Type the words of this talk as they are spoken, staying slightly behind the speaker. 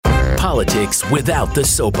Politics without the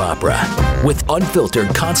soap opera, with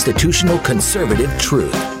unfiltered constitutional conservative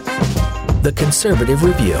truth. The Conservative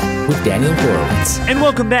Review with Daniel Horowitz. And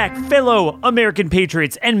welcome back, fellow American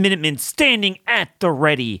patriots and Minutemen standing at the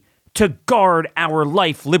ready to guard our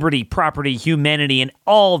life, liberty, property, humanity, and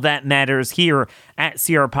all that matters here at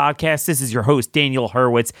CR Podcast. This is your host, Daniel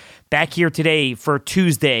Horowitz, back here today for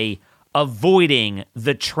Tuesday, avoiding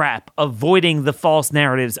the trap, avoiding the false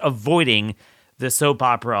narratives, avoiding the soap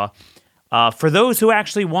opera. For those who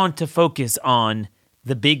actually want to focus on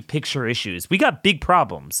the big picture issues, we got big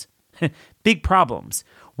problems. Big problems.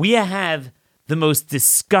 We have the most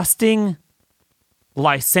disgusting,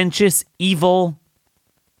 licentious, evil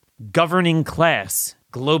governing class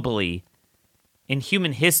globally in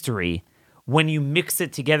human history when you mix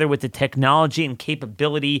it together with the technology and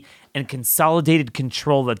capability and consolidated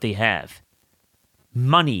control that they have.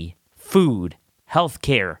 Money, food,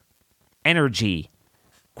 healthcare, energy,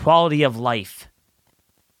 quality of life,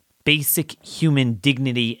 basic human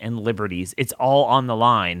dignity and liberties. It's all on the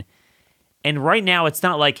line. And right now, it's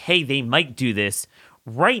not like, hey, they might do this.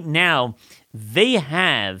 Right now, they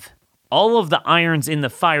have all of the irons in the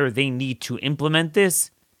fire they need to implement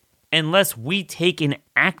this unless we take an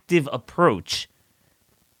active approach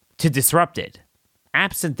to disrupt it.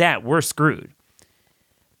 Absent that, we're screwed.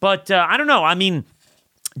 But I don't know. I mean,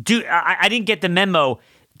 I didn't get the memo.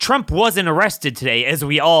 Trump wasn't arrested today, as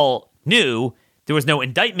we all knew. There was no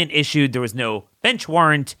indictment issued. There was no bench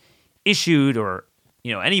warrant issued or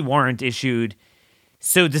any warrant issued.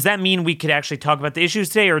 So does that mean we could actually talk about the issues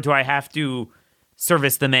today, or do I have to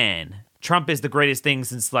service the man? Trump is the greatest thing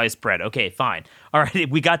since sliced bread. Okay, fine. All right,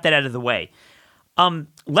 we got that out of the way.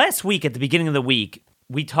 Last week, at the beginning of the week,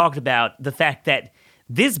 we talked about the fact that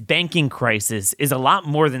this banking crisis is a lot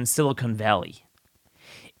more than Silicon Valley.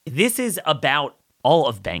 This is about all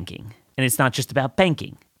of banking, and it's not just about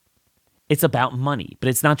banking. It's about money, but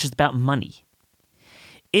it's not just about money.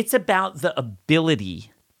 It's about the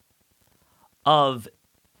ability of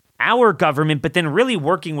our government, but then really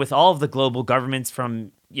working with all of the global governments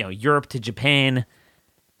from Europe to Japan,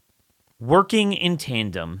 working in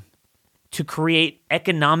tandem to create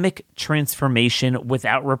economic transformation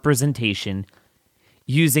without representation,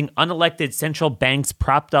 using unelected central banks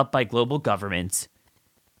propped up by global governments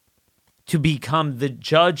to become the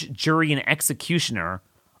judge, jury, and executioner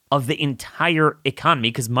of the entire economy,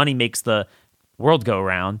 because money makes the world go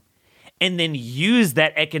around, and then use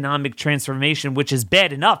that economic transformation, which is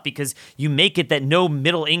bad enough because you make it that no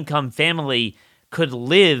middle-income family could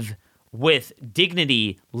live with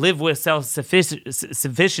dignity, live with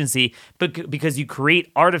self-sufficiency, but because you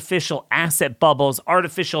create artificial asset bubbles,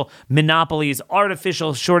 artificial monopolies,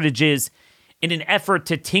 artificial shortages in an effort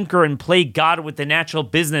to tinker and play God with the natural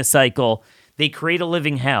business cycle. They create a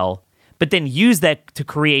living hell, but then use that to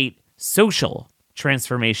create social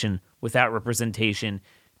transformation without representation,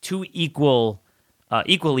 two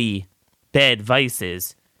equally bad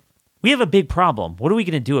vices. We have a big problem. What are we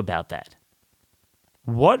going to do about that?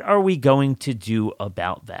 What are we going to do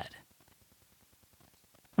about that?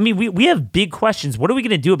 I mean, we have big questions. What are we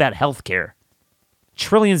going to do about healthcare?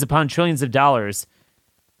 Trillions upon trillions of dollars,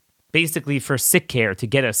 basically for sick care to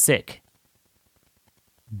get us sick.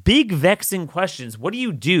 Big vexing questions. What do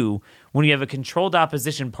you do when you have a controlled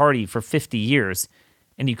opposition party for 50 years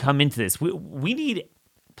and you come into this? We need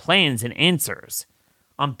plans and answers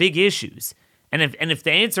on big issues. And if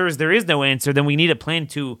the answer is there is no answer, then we need a plan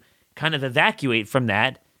to kind of evacuate from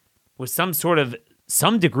that with some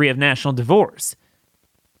degree of national divorce.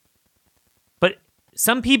 But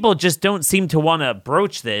some people just don't seem to want to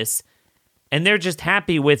broach this, and they're just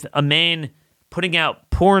happy with a man putting out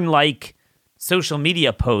porn-like social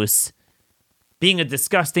media posts, being a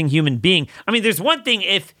disgusting human being. I mean, there's one thing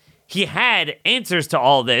if he had answers to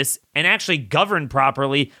all this and actually governed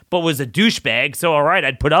properly, but was a douchebag, so all right,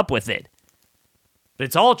 I'd put up with it. But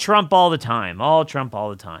it's all Trump all the time, all Trump all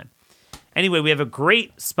the time. Anyway, we have a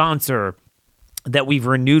great sponsor that we've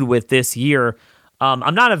renewed with this year.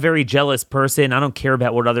 I'm not a very jealous person. I don't care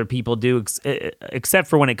about what other people do, except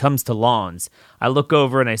for when it comes to lawns. I look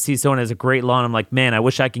over and I see someone has a great lawn. I'm like, man, I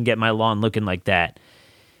wish I can get my lawn looking like that.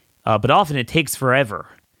 But often it takes forever.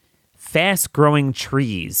 Fast Growing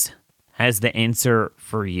Trees has the answer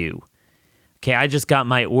for you. Okay, I just got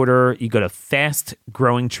my order. You go to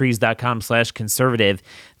fastgrowingtrees.com/conservative.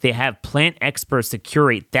 They have plant experts to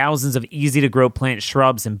curate thousands of easy-to-grow plant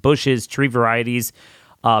shrubs and bushes, tree varieties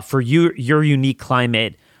for your unique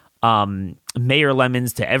climate. Mayor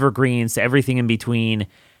lemons to evergreens to everything in between.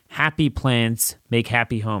 Happy plants make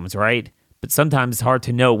happy homes, right? But sometimes it's hard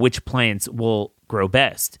to know which plants will grow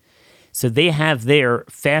best. So they have their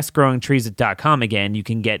fastgrowingtrees.com again. You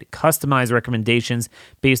can get customized recommendations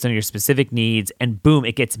based on your specific needs, and boom,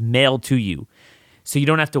 it gets mailed to you. So you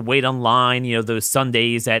don't have to wait online, those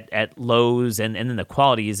Sundays at Lowe's, and then the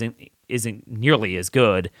quality isn't nearly as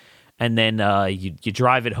good. And then you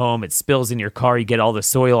drive it home, it spills in your car, you get all the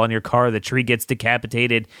soil on your car, the tree gets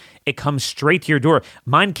decapitated. It comes straight to your door.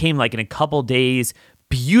 Mine came like in a couple days,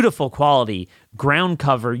 beautiful quality, ground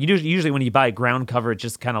cover. Usually when you buy ground cover, it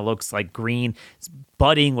just kind of looks like green. It's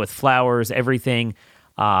budding with flowers, everything.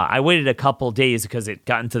 I waited a couple days because it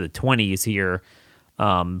got into the 20s here.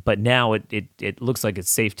 But now it looks like it's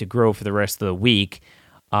safe to grow for the rest of the week.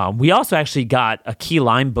 We also actually got a key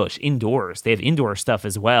lime bush indoors. They have indoor stuff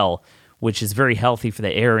as well, which is very healthy for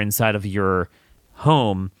the air inside of your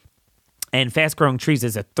home. And Fast Growing Trees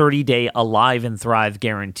is a 30-day Alive and Thrive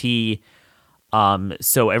guarantee.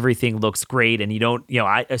 So everything looks great. And you don't,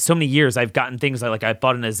 so many years I've gotten things like I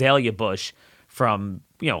bought an azalea bush from,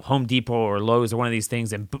 Home Depot or Lowe's or one of these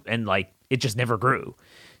things, and like it just never grew.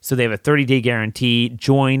 So they have a 30-day guarantee.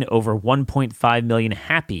 Join over 1.5 million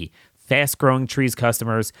happy Fast Growing Trees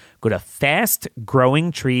customers. Go to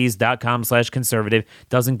fastgrowingtrees.com/conservative.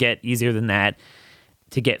 Doesn't get easier than that.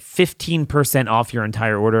 To get 15% off your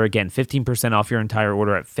entire order. Again, 15% off your entire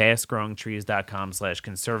order at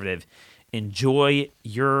fastgrowingtrees.com/conservative. Enjoy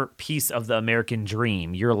your piece of the American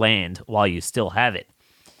dream, your land, while you still have it.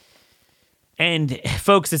 And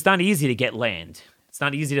folks, it's not easy to get land. It's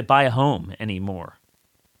not easy to buy a home anymore.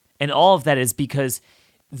 And all of that is because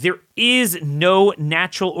there is no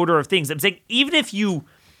natural order of things. I'm saying even if you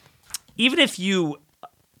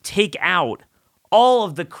take out all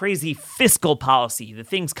of the crazy fiscal policy, the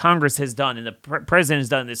things Congress has done and the president has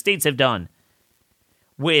done, the states have done,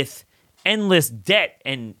 with endless debt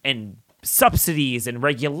and subsidies and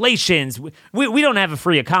regulations, we don't have a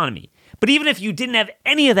free economy. But even if you didn't have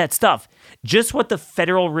any of that stuff, just what the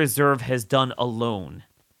Federal Reserve has done alone,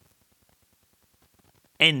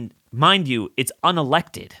 and mind you, it's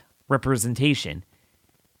unelected representation,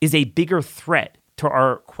 is a bigger threat to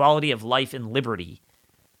our quality of life and liberty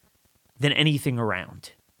than anything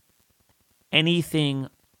around. Anything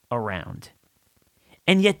around.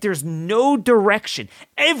 And yet there's no direction.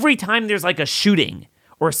 Every time there's like a shooting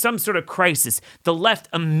or some sort of crisis, the left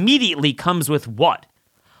immediately comes with what?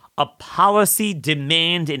 A policy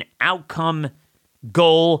demand, an outcome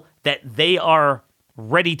goal that they are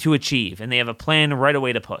ready to achieve, and they have a plan right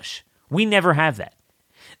away to push. We never have that.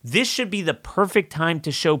 This should be the perfect time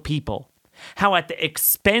to show people how at the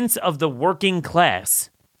expense of the working class,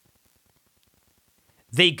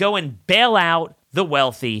 they go and bail out the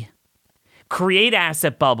wealthy, create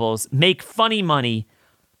asset bubbles, make funny money,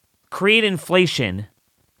 create inflation,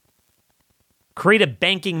 create a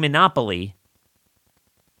banking monopoly,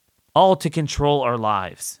 all to control our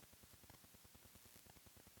lives.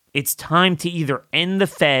 It's time to either end the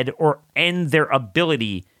Fed or end their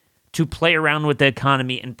ability to play around with the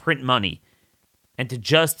economy and print money, and to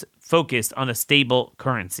just focus on a stable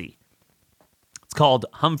currency. It's called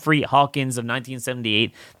Humphrey Hawkins of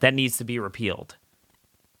 1978. That needs to be repealed.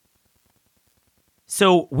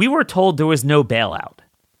 So we were told there was no bailout,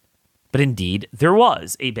 but indeed there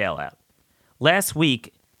was a bailout. Last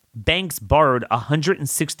week, banks borrowed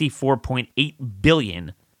 $164.8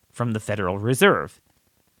 billion from the Federal Reserve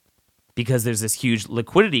because there's this huge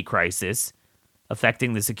liquidity crisis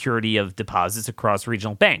affecting the security of deposits across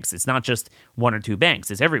regional banks. It's not just one or two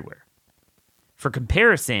banks, it's everywhere. For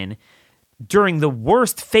comparison, during the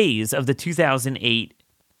worst phase of the 2008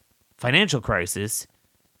 financial crisis,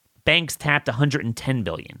 banks tapped $110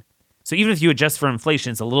 billion. So even if you adjust for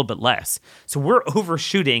inflation, it's a little bit less. So we're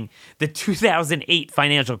overshooting the 2008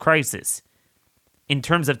 financial crisis in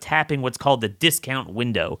terms of tapping what's called the discount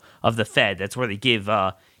window of the Fed. That's where they give,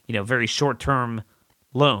 very short-term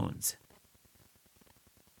loans.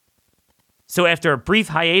 So after a brief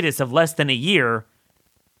hiatus of less than a year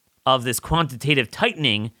of this quantitative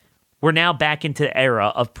tightening, we're now back into the era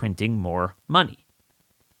of printing more money.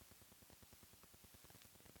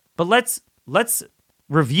 But let's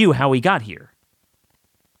review how we got here.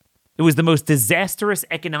 It was the most disastrous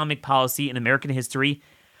economic policy in American history,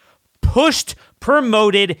 pushed,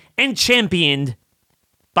 promoted, and championed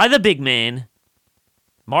by the big man.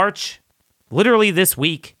 March, literally this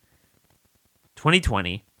week,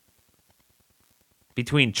 2020.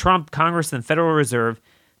 Between Trump, Congress, and the Federal Reserve,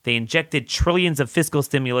 they injected trillions of fiscal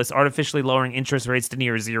stimulus, artificially lowering interest rates to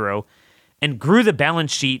near zero, and grew the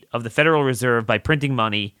balance sheet of the Federal Reserve by printing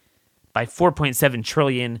money by $4.7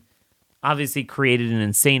 trillion, obviously created an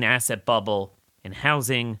insane asset bubble in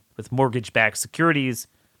housing with mortgage-backed securities.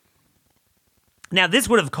 Now, this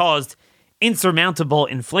would have caused insurmountable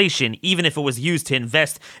inflation, even if it was used to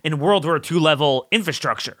invest in World War II level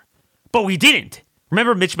infrastructure. But we didn't.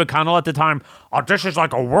 Remember Mitch McConnell at the time? Oh, this is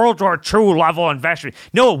like a World War II level investment.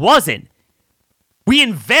 No, it wasn't. We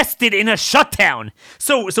invested in a shutdown.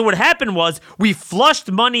 So what happened was we flushed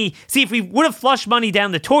money. See, if we would have flushed money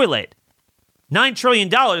down the toilet, $9 trillion,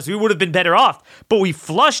 we would have been better off. But we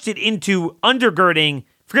flushed it into undergirding,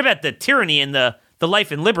 forget about the tyranny and the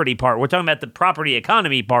life and liberty part. We're talking about the property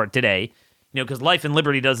economy part today, because life and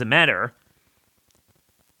liberty doesn't matter.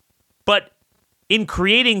 But in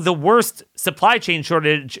creating the worst supply chain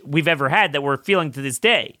shortage we've ever had that we're feeling to this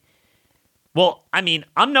day. Well, I mean,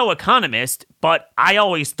 I'm no economist, but I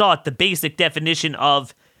always thought the basic definition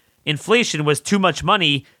of inflation was too much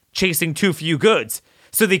money chasing too few goods.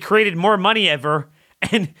 So they created more money ever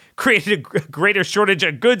and created a greater shortage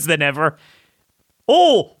of goods than ever.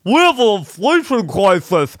 Oh, we have an inflation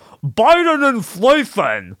crisis. Biden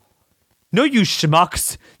inflation. No, you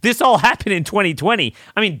schmucks. This all happened in 2020.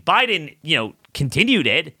 I mean, Biden, continued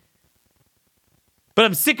it. But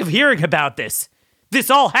I'm sick of hearing about this. This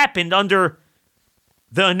all happened under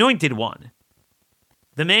the Anointed One,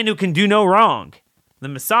 the man who can do no wrong, the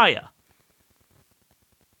Messiah.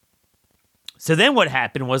 So then what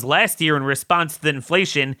happened was last year, in response to the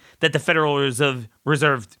inflation that the Federal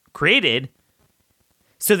Reserve created,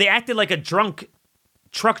 so they acted like a drunk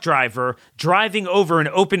truck driver driving over an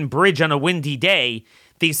open bridge on a windy day.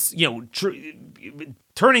 They,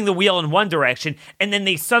 turning the wheel in one direction, and then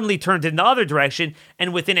they suddenly turned in the other direction,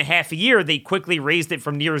 and within a half a year, they quickly raised it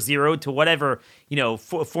from near zero to whatever,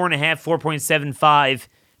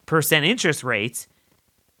 4.75% interest rates.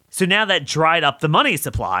 So now that dried up the money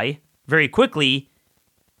supply very quickly,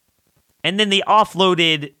 and then they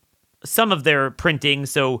offloaded some of their printing,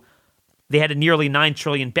 so they had a nearly $9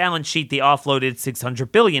 trillion balance sheet. They offloaded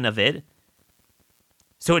 $600 billion of it.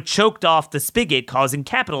 So it choked off the spigot, causing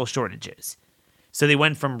capital shortages. So they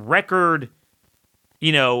went from record,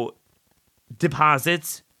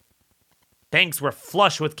 deposits. Banks were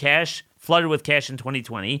flush with cash, flooded with cash in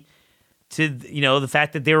 2020, to, the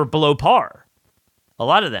fact that they were below par. A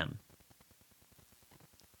lot of them.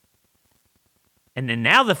 And then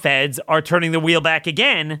now the feds are turning the wheel back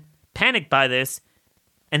again, panicked by this,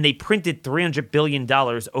 and they printed $300 billion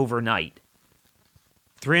overnight.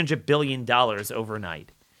 $300 billion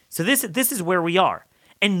overnight. So this is where we are.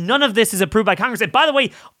 And none of this is approved by Congress. And by the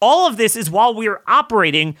way, all of this is while we are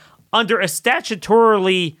operating under a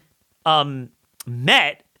statutorily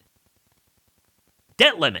met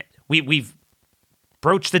debt limit. We've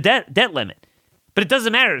broached the debt limit. But it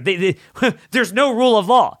doesn't matter. There's no rule of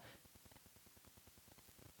law.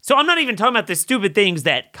 So I'm not even talking about the stupid things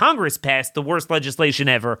that Congress passed, the worst legislation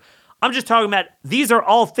ever. I'm just talking about these are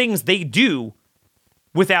all things they do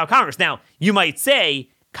without Congress. Now, you might say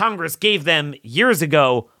Congress gave them years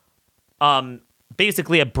ago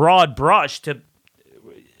basically a broad brush to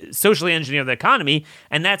socially engineer the economy,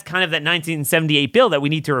 and that's kind of that 1978 bill that we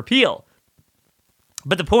need to repeal.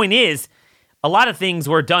 But the point is, a lot of things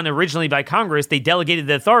were done originally by Congress. They delegated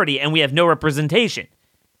the authority, and we have no representation.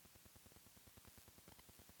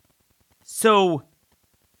 So,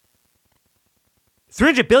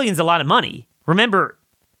 $300 billion is a lot of money. Remember,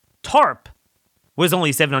 TARP was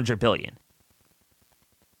only $700 billion.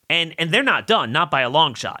 And they're not done, not by a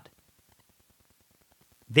long shot.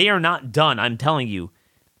 They are not done, I'm telling you.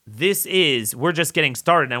 We're just getting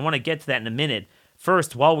started, and I want to get to that in a minute.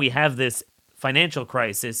 First, while we have this financial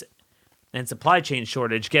crisis and supply chain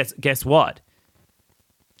shortage, guess what?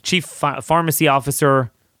 Chief Pharmacy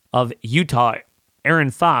Officer of Utah,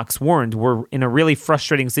 Aaron Fox, warned we're in a really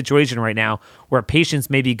frustrating situation right now where patients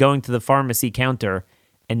may be going to the pharmacy counter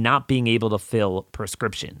and not being able to fill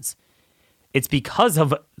prescriptions. It's because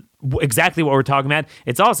of exactly what we're talking about.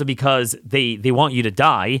 It's also because they want you to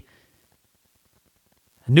die.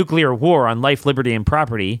 A nuclear war on life, liberty, and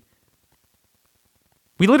property.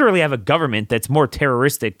 We literally have a government that's more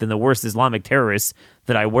terroristic than the worst Islamic terrorists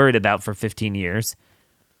that I worried about for 15 years.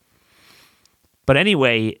 But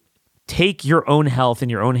anyway, take your own health in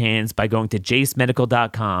your own hands by going to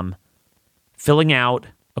jacemedical.com, filling out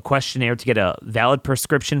a questionnaire to get a valid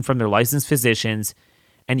prescription from their licensed physicians,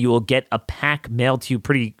 and you will get a pack mailed to you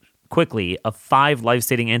pretty quickly of 5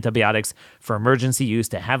 life-saving antibiotics for emergency use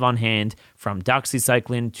to have on hand, from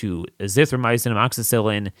doxycycline to azithromycin and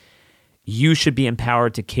amoxicillin. You should be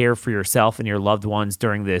empowered to care for yourself and your loved ones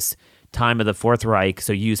during this time of the Fourth Reich,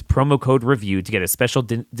 so use promo code REVIEW to get a special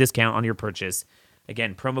discount on your purchase.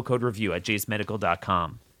 Again, promo code REVIEW at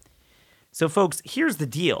jacemedical.com. So, folks, here's the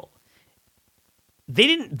deal.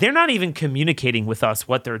 They're not even communicating with us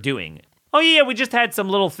what they're doing. Oh, yeah, we just had some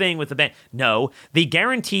little thing with the bank. No, they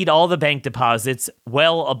guaranteed all the bank deposits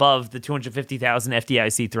well above the 250,000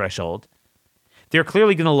 FDIC threshold. They're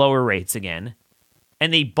clearly going to lower rates again.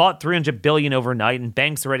 And they bought $300 billion overnight, and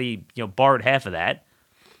banks already, borrowed half of that.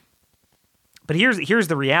 But here's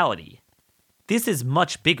the reality. This is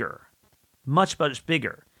much bigger. Much, much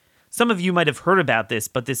bigger. Some of you might have heard about this,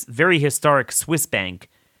 but this very historic Swiss bank,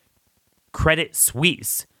 Credit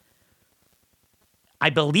Suisse, I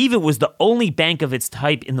believe it was the only bank of its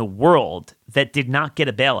type in the world that did not get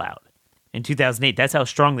a bailout in 2008. That's how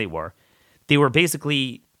strong they were. They were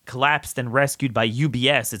basically collapsed and rescued by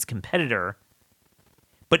UBS, its competitor.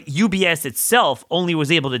 But UBS itself only was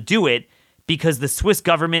able to do it because the Swiss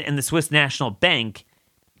government and the Swiss National Bank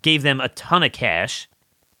gave them a ton of cash.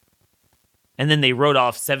 And then they wrote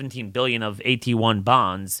off $17 billion of AT1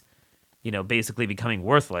 bonds, basically becoming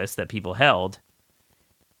worthless that people held.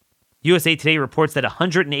 USA Today reports that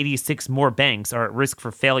 186 more banks are at risk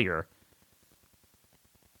for failure.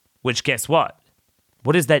 Which, guess what?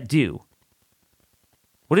 What does that do?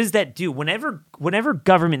 What does that do? Whenever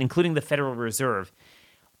government, including the Federal Reserve,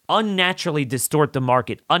 unnaturally distort the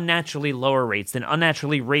market, unnaturally lower rates, then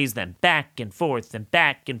unnaturally raise them back and forth and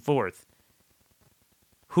back and forth,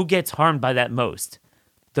 who gets harmed by that most?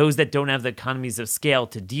 Those that don't have the economies of scale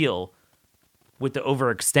to deal with the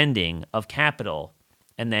overextending of capital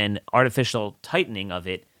and then artificial tightening of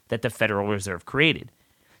it that the Federal Reserve created.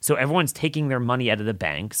 So everyone's taking their money out of the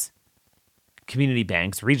banks, community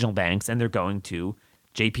banks, regional banks, and they're going to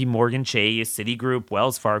JP Morgan Chase, Citigroup,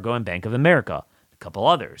 Wells Fargo, and Bank of America, a couple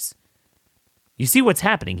others. You see what's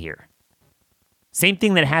happening here. Same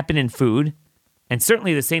thing that happened in food, and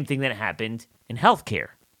certainly the same thing that happened in healthcare.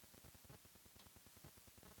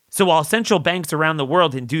 So while central banks around the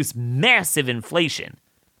world induce massive inflation,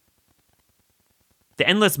 the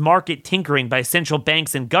endless market tinkering by central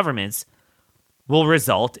banks and governments will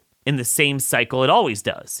result in the same cycle it always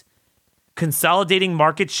does. Consolidating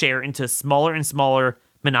market share into smaller and smaller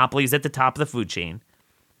monopolies at the top of the food chain.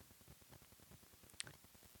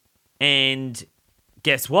 And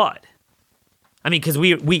guess what? I mean, because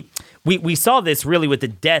we saw this really with the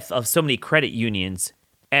death of so many credit unions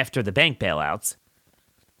after the bank bailouts.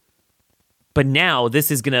 But now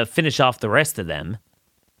this is going to finish off the rest of them.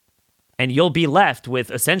 And you'll be left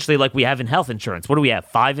with essentially like we have in health insurance. What do we have?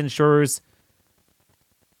 5 insurers?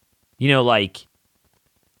 Like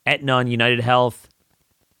Aetna and United Health.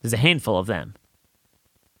 There's a handful of them.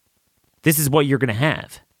 This is what you're going to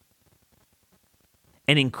have.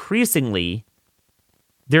 And increasingly,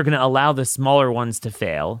 they're going to allow the smaller ones to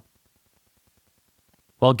fail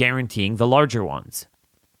while guaranteeing the larger ones.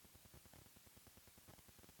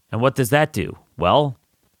 And what does that do? Well,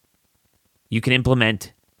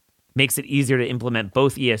 makes it easier to implement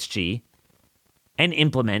both ESG and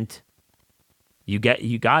implement, you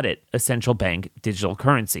got it, a central bank digital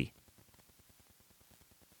currency.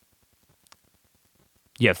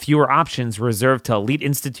 You have fewer options reserved to elite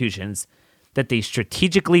institutions that they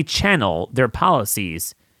strategically channel their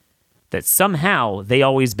policies that somehow they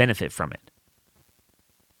always benefit from it.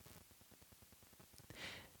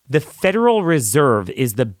 The Federal Reserve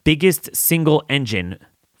is the biggest single engine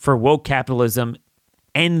for woke capitalism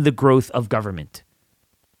and the growth of government.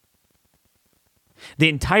 The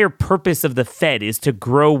entire purpose of the Fed is to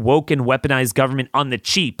grow woke and weaponized government on the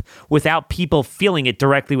cheap without people feeling it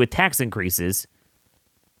directly with tax increases.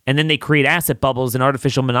 And then they create asset bubbles and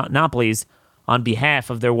artificial monopolies on behalf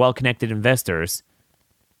of their well-connected investors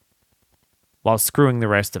while screwing the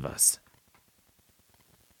rest of us.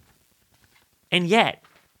 And yet,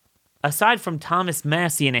 aside from Thomas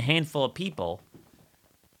Massie and a handful of people,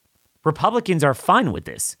 Republicans are fine with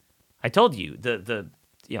this. I told you, the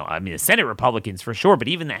Senate Republicans for sure, but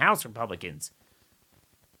even the House Republicans.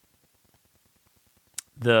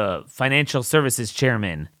 The financial services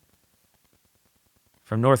chairman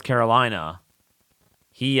from North Carolina,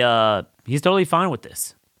 he's totally fine with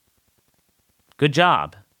this. Good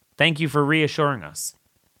job. Thank you for reassuring us.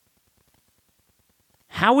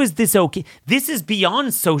 How is this okay? This is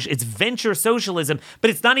beyond social. It's venture socialism, but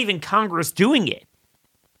it's not even Congress doing it.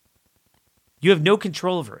 You have no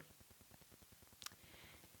control over it.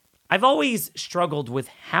 I've always struggled with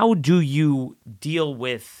how do you deal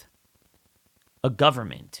with a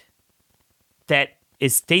government that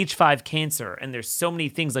is stage 5 cancer and there's so many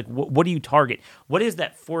things like what do you target? What is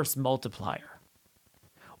that force multiplier?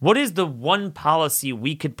 What is the one policy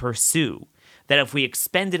we could pursue that if we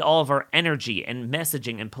expended all of our energy and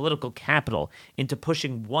messaging and political capital into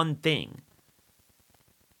pushing one thing,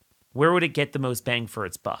 where would it get the most bang for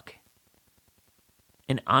its buck?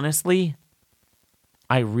 And honestly,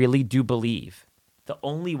 I really do believe the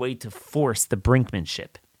only way to force the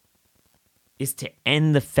brinkmanship is to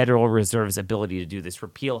end the Federal Reserve's ability to do this.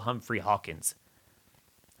 Repeal Humphrey Hawkins.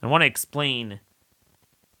 I want to explain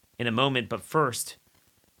in a moment, but first,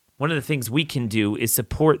 one of the things we can do is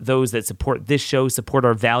support those that support this show, support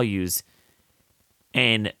our values,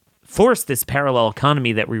 and force this parallel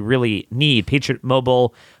economy that we really need. Patriot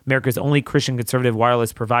Mobile, America's only Christian conservative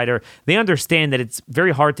wireless provider, they understand that it's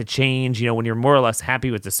very hard to change, when you're more or less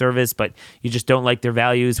happy with the service, but you just don't like their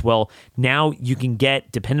values. Well, now you can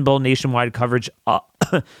get dependable nationwide coverage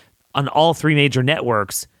on all three major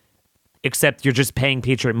networks, except you're just paying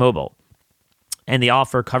Patriot Mobile. And they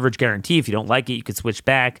offer coverage guarantee. If you don't like it, you can switch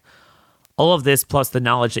back. All of this, plus the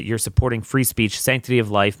knowledge that you're supporting free speech, sanctity of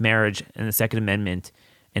life, marriage, and the Second Amendment,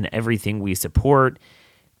 and everything we support.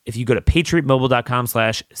 If you go to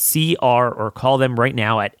patriotmobile.com/CR or call them right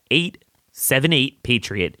now at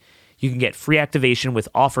 878-PATRIOT, you can get free activation with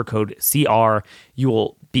offer code CR. You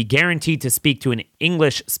will be guaranteed to speak to an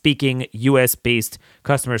English-speaking, US-based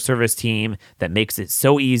customer service team that makes it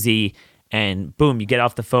so easy. And boom, you get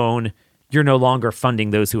off the phone. You're no longer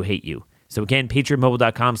funding those who hate you. So again,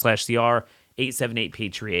 patriotmobile.com/CR,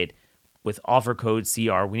 878-PATRIOT. With offer code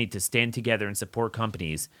CR, we need to stand together and support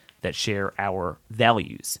companies that share our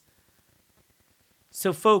values.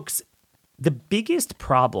 So, folks, the biggest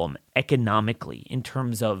problem economically in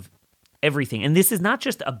terms of everything, and this is not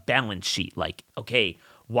just a balance sheet, like, okay,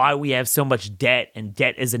 why we have so much debt and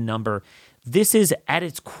debt is a number. This is at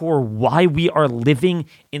its core why we are living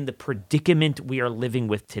in the predicament we are living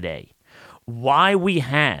with today. Why we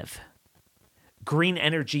have green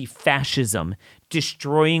energy fascism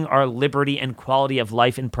destroying our liberty and quality of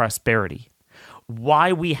life and prosperity.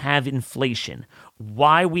 Why we have inflation.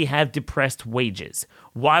 Why we have depressed wages.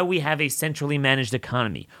 Why we have a centrally managed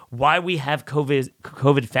economy. Why we have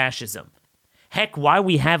COVID fascism. Heck, why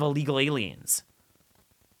we have illegal aliens.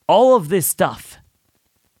 All of this stuff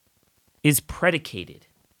is predicated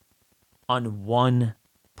on one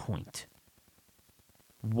point.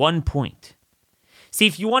 One point. See,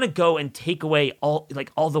 if you want to go and take away all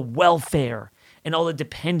the welfare and all the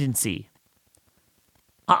dependency,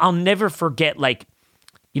 I'll never forget,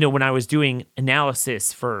 when I was doing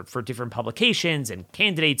analysis for different publications and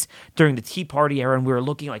candidates during the Tea Party era, and we were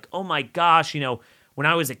looking like, oh my gosh, when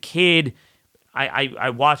I was a kid,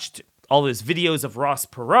 I watched all those videos of Ross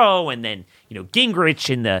Perot and then, Gingrich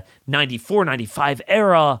in the 94, 95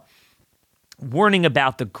 era, warning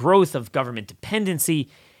about the growth of government dependency.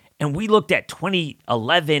 And we looked at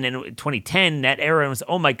 2011 and 2010, that era, and it was,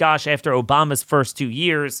 oh my gosh, after Obama's first 2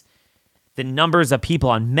 years, the numbers of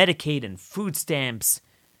people on Medicaid and food stamps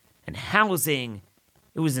and housing,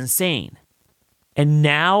 it was insane. And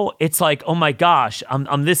now it's like, oh my gosh,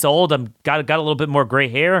 I'm this old, I'm got a little bit more gray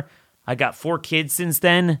hair. I got 4 kids since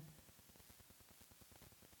then.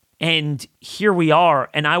 And here we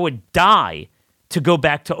are, and I would die to go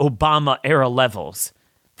back to Obama era levels,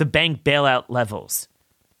 the bank bailout levels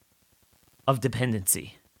of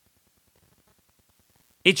dependency.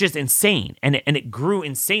 It's just insane. And it grew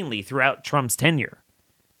insanely throughout Trump's tenure.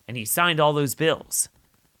 And he signed all those bills.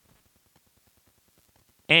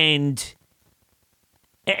 And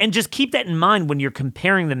just keep that in mind when you're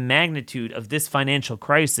comparing the magnitude of this financial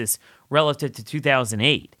crisis relative to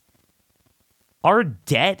 2008. Our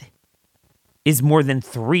debt is more than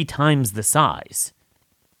 3 times the size.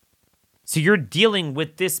 So you're dealing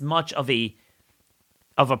with this much of a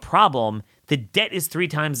problem. The debt is 3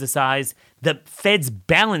 times the size. The Fed's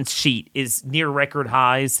balance sheet is near record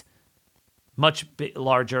highs, much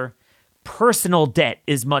larger. Personal debt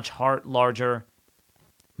is much larger.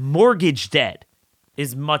 Mortgage debt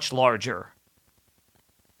is much larger.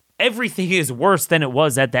 Everything is worse than it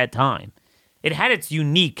was at that time. It had its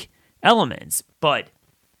unique elements, but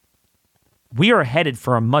we are headed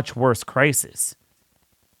for a much worse crisis.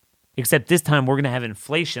 Except this time we're going to have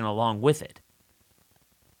inflation along with it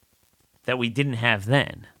that we didn't have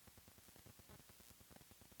then.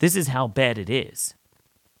 This is how bad it is.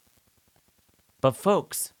 But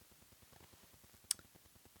folks,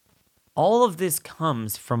 all of this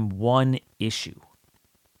comes from one issue.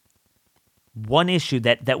 One issue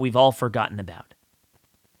that we've all forgotten about.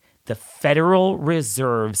 The Federal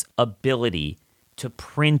Reserve's ability to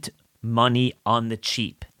print money on the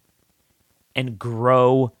cheap and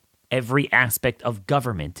grow every aspect of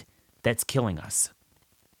government that's killing us.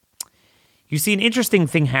 You see, an interesting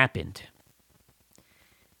thing happened.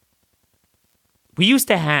 We used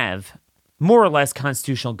to have more or less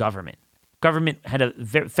constitutional government.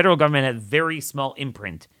 Federal government had a very small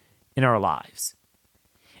imprint in our lives.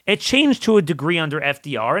 It changed to a degree under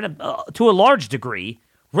FDR and to a large degree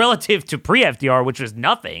relative to pre-FDR, which was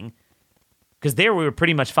nothing. because there we were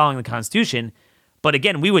pretty much following the Constitution. But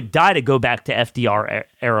again, we would die to go back to FDR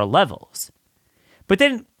era levels. But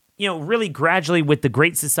then, really gradually with the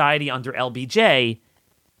Great Society under LBJ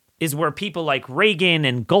is where people like Reagan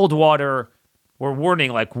and Goldwater were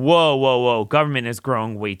warning like, whoa, government is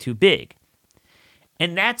growing way too big.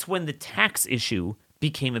 And that's when the tax issue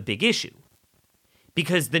became a big issue.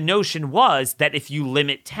 Because the notion was that if you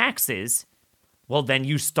limit taxes, well, then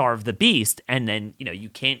you starve the beast, and then, you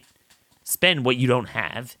can't spend what you don't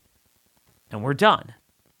have, and we're done.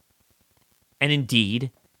 And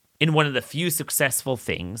indeed, in one of the few successful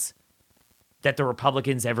things that the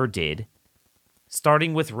Republicans ever did,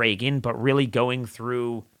 starting with Reagan, but really going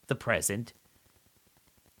through the present,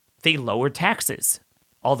 they lowered taxes.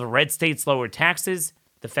 All the red states lowered taxes,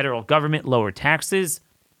 the federal government lowered taxes,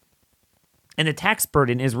 and the tax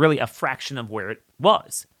burden is really a fraction of where it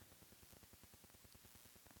was.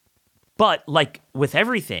 But like with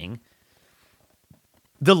everything,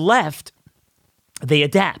 the left, they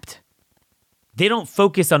adapt. They don't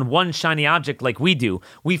focus on one shiny object like we do.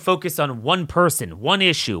 We focus on one person, one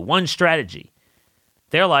issue, one strategy.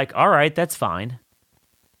 They're like, all right, that's fine.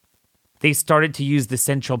 They started to use the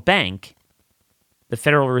central bank, the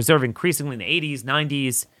Federal Reserve, increasingly in the 80s,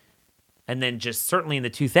 90s, and then just certainly in the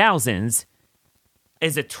 2000s,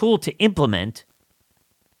 as a tool to implement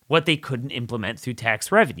what they couldn't implement through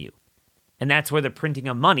tax revenue. And that's where the printing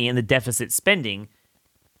of money and the deficit spending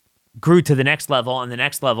grew to the next level and the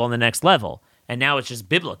next level and the next level. And now it's just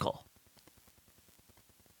biblical.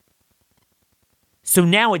 So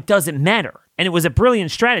now it doesn't matter. And it was a brilliant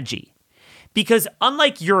strategy. Because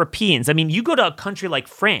unlike Europeans, you go to a country like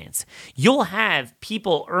France, you'll have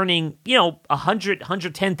people earning,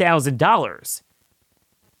 $110,000,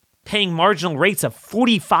 paying marginal rates of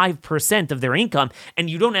 45% of their income, and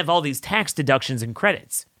you don't have all these tax deductions and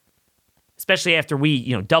credits. Especially after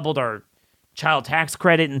we, doubled our child tax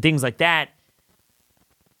credit and things like that.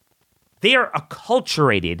 They are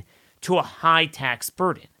acculturated to a high tax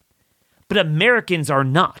burden. But Americans are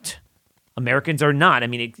not. Americans are not.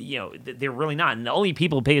 They're really not. And the only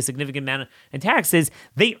people who pay a significant amount in taxes,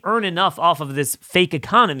 they earn enough off of this fake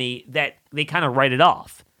economy that they kind of write it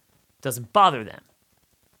off. It doesn't bother them.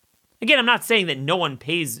 Again, I'm not saying that no one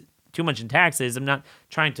pays too much in taxes. I'm not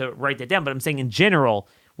trying to write that down, but I'm saying in general,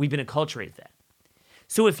 we've been acculturated that.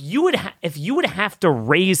 So if you would have to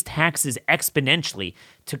raise taxes exponentially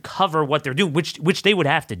to cover what they're doing, which they would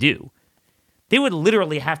have to do, they would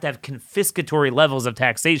literally have to have confiscatory levels of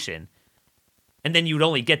taxation. And then you would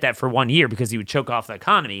only get that for 1 year because you would choke off the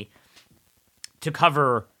economy to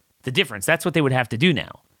cover the difference. That's what they would have to do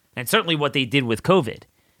now. And certainly what they did with COVID.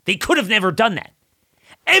 They could have never done that.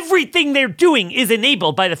 Everything they're doing is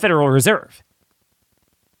enabled by the Federal Reserve.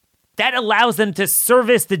 That allows them to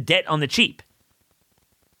service the debt on the cheap.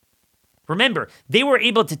 Remember, they were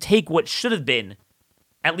able to take what should have been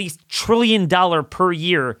at least $1 trillion per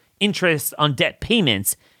year interest on debt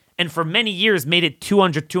payments, and for many years made it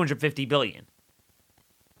 $250 billion.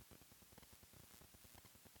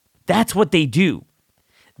 That's what they do.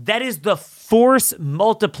 That is the force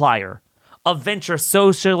multiplier of venture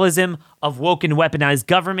socialism, of woke and weaponized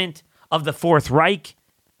government, of the Fourth Reich.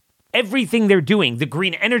 Everything they're doing, the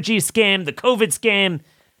green energy scam, the COVID scam,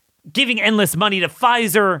 giving endless money to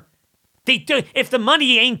Pfizer. If the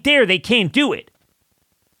money ain't there, they can't do it.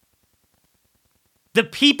 The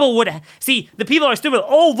people are stupid.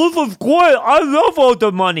 Oh, this is great. I love all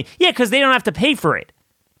the money. Yeah, because they don't have to pay for it.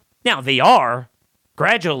 Now, they are.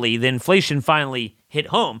 Gradually, the inflation finally hit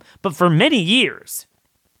home. But for many years,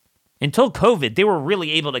 until COVID, they were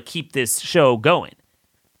really able to keep this show going.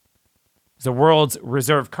 It's the world's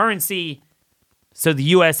reserve currency. So the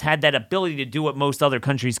U.S. had that ability to do what most other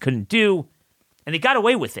countries couldn't do. And they got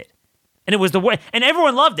away with it. And it was the way. And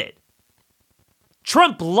everyone loved it.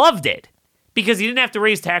 Trump loved it. Because he didn't have to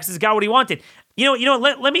raise taxes, got what he wanted. You know.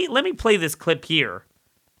 Let me play this clip here.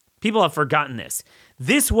 People have forgotten this.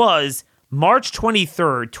 This was March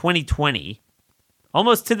 23rd, 2020,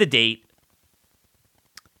 almost to the date,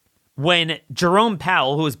 when Jerome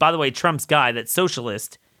Powell, who is, by the way, Trump's guy, that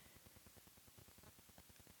socialist,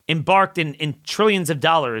 embarked in trillions of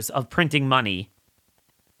dollars of printing money,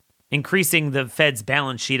 increasing the Fed's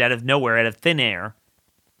balance sheet out of nowhere, out of thin air.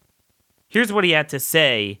 Here's what he had to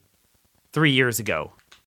say 3 years ago.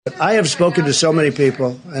 I have spoken to so many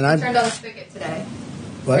people, and I've turned on the spigot today.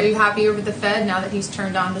 What? Are you happy with the Fed now that he's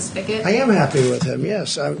turned on the spigot? I am happy with him.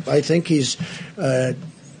 Yes, I think he's. I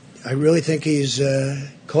really think he's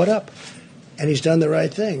caught up, and he's done the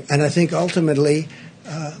right thing. And I think ultimately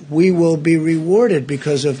we will be rewarded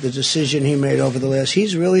because of the decision he made over the last.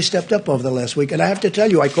 He's really stepped up over the last week, and I have to tell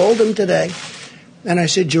you, I called him today. And I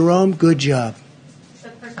said, Jerome, good job.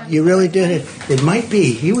 You really did it. It might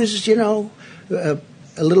be. He was, a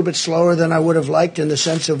little bit slower than I would have liked in the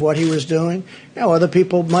sense of what he was doing. Other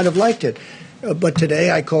people might have liked it. But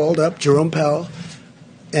today I called up Jerome Powell,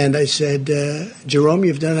 and I said, Jerome,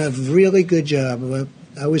 you've done a really good job.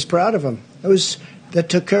 I was proud of him. That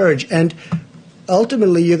took courage. And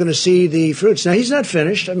ultimately, you're going to see the fruits. Now, he's not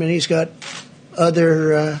finished. I mean, he's got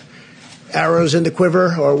other arrows in the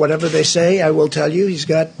quiver, or whatever they say. I will tell you, he's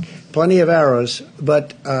got plenty of arrows.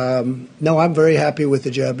 But, no, I'm very happy with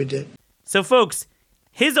the job he did. So, folks,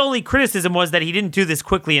 his only criticism was that he didn't do this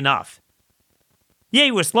quickly enough. Yeah,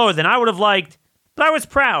 he was slower than I would have liked, but I was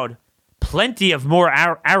proud. Plenty of more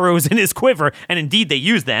arrows in his quiver, and indeed they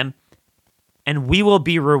used them. And we will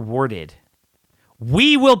be rewarded.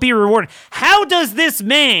 We will be rewarded. How does this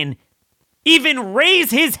man even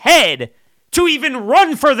raise his head to even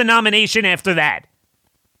run for the nomination after that?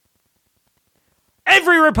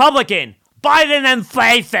 Every Republican, Biden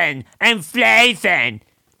and Flathen,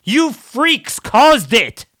 you freaks caused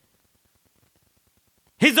it.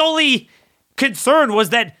 His only concern was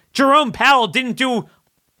that Jerome Powell didn't do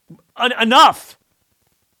enough.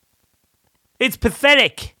 It's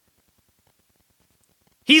pathetic.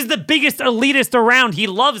 He's the biggest elitist around. He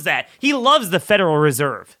loves that. He loves the Federal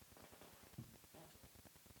Reserve.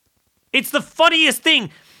 It's the funniest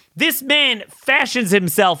thing. This man fashions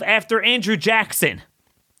himself after Andrew Jackson.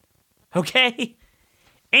 Okay?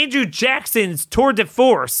 Andrew Jackson's tour de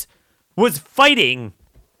force was fighting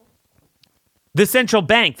the central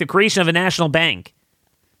bank, the creation of a national bank.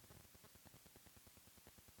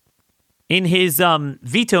 In his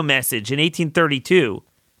veto message in 1832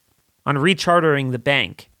 on rechartering the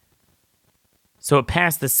bank. So it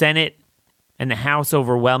passed the Senate and the House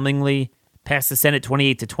overwhelmingly. Passed the Senate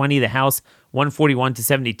 28-20, the House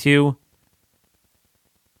 141-72.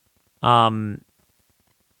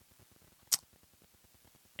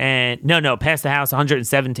 Passed the House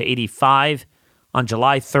 107-85 on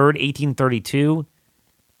July 3rd, 1832,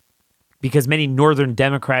 because many Northern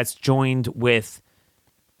Democrats joined with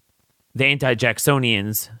the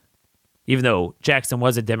anti-Jacksonians, even though Jackson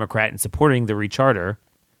was a Democrat in supporting the recharter.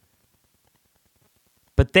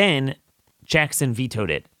 But then Jackson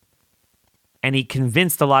vetoed it, and he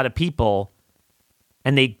convinced a lot of people,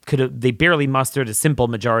 and they barely mustered a simple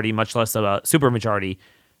majority, much less a supermajority,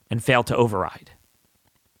 and failed to override.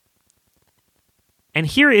 And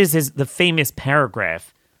here is the famous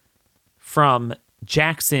paragraph from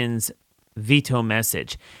Jackson's veto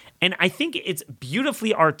message. And I think it's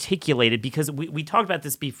beautifully articulated because we talked about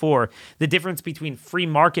this before, the difference between free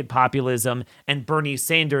market populism and Bernie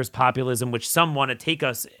Sanders populism, which some want to take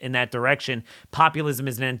us in that direction. Populism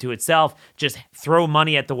is an end to itself. Just throw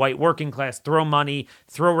money at the white working class, throw money,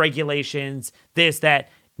 throw regulations, this, that.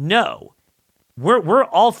 No. We're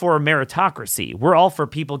all for a meritocracy. We're all for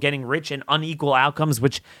people getting rich and unequal outcomes,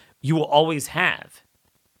 which you will always have.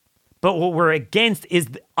 But what we're against is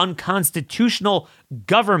the unconstitutional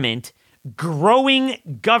government, growing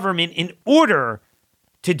government in order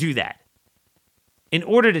to do that.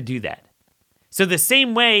 So the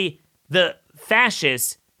same way the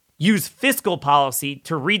fascists use fiscal policy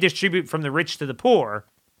to redistribute from the rich to the poor,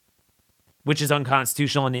 which is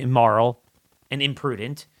unconstitutional and immoral and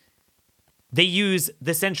imprudent, they use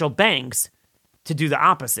the central banks to do the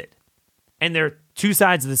opposite. And they're two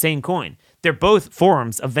sides of the same coin. They're both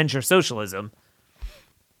forms of venture socialism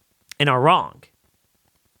and are wrong.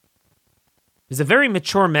 It's a very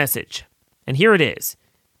mature message, and here it is.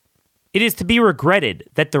 It is to be regretted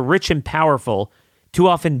that the rich and powerful too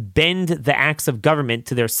often bend the acts of government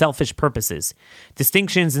to their selfish purposes.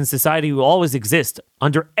 Distinctions in society will always exist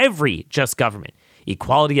under every just government.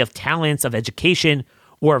 Equality of talents, of education,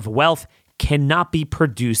 or of wealth cannot be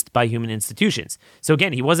produced by human institutions. So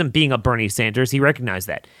again, he wasn't being a Bernie Sanders. He recognized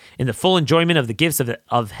that. In the full enjoyment of the gifts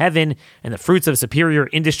of heaven and the fruits of superior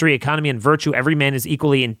industry, economy, and virtue, every man is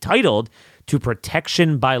equally entitled to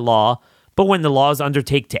protection by law. But when the laws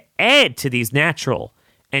undertake to add to these natural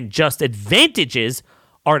and just advantages,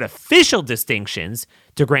 artificial distinctions,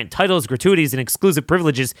 to grant titles, gratuities, and exclusive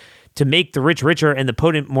privileges to make the rich richer and the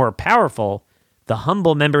potent more powerful, the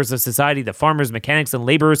humble members of society, the farmers, mechanics, and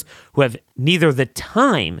laborers who have neither the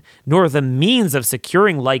time nor the means of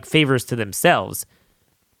securing like favors to themselves,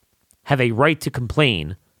 have a right to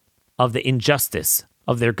complain of the injustice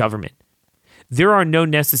of their government. There are no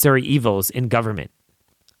necessary evils in government.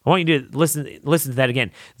 I want you to listen to that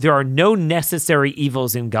again. There are no necessary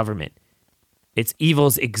evils in government. Its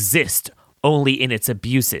evils exist only in its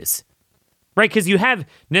abuses. Right? Because you have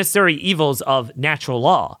necessary evils of natural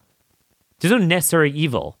law. There's no necessary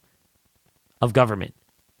evil of government.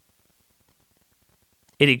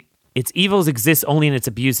 Its evils exist only in its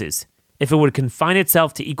abuses. If it would confine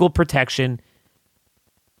itself to equal protection,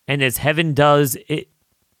 and as heaven does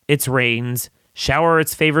its rains, shower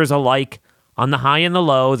its favors alike on the high and the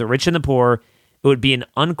low, the rich and the poor, it would be an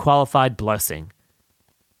unqualified blessing.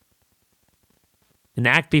 In the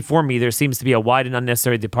act before me, there seems to be a wide and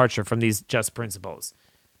unnecessary departure from these just principles.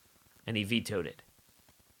 And he vetoed it.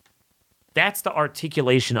 That's the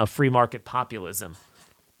articulation of free market populism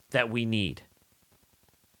that we need.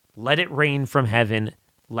 Let it rain from heaven.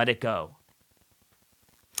 Let it go.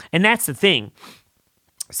 And that's the thing.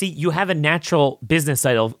 See, you have a natural business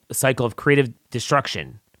cycle of creative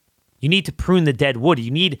destruction. You need to prune the dead wood. You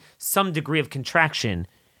need some degree of contraction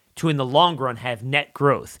to, in the long run, have net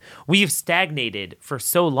growth. We've stagnated for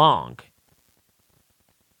so long,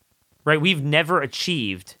 right? We've never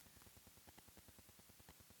achieved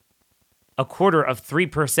a quarter of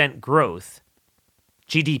 3% growth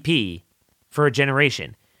GDP for a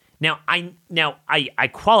generation. Now I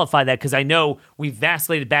qualify that because I know we've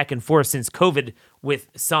vacillated back and forth since COVID with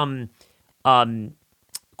some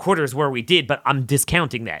quarters where we did, but I'm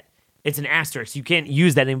discounting that. It's an asterisk. You can't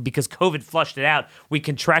use that because COVID flushed it out. We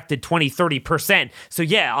contracted 20, 30%. So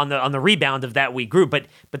yeah, on the rebound of that we grew, but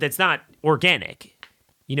that's not organic.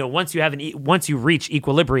 You know, once you reach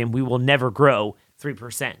equilibrium, we will never grow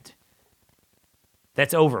 3%.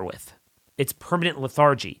 That's over with. It's permanent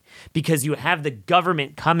lethargy because you have the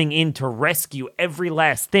government coming in to rescue every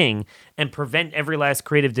last thing and prevent every last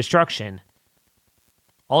creative destruction.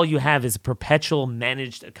 All you have is a perpetual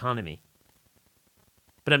managed economy.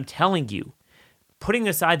 But I'm telling you, putting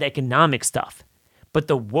aside the economic stuff, but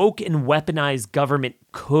the woke and weaponized government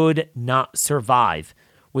could not survive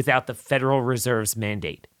without the Federal Reserve's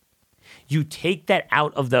mandate. You take that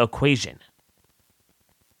out of the equation.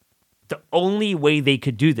 The only way they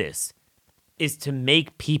could do this is to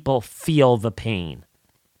make people feel the pain.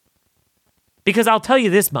 Because I'll tell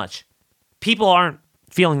you this much, people aren't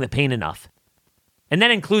feeling the pain enough. And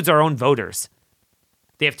that includes our own voters.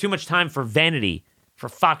 They have too much time for vanity, for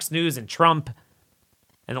Fox News and Trump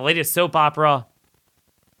and the latest soap opera.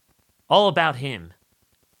 All about him.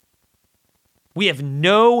 We have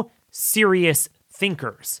no serious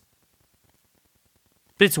thinkers.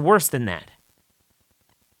 But it's worse than that.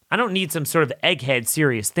 I don't need some sort of egghead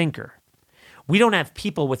serious thinker. We don't have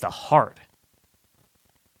people with a heart.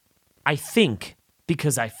 I think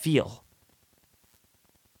because I feel.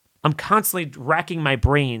 I'm constantly racking my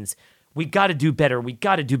brains. We got to do better. We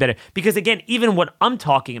got to do better. Because again, even what I'm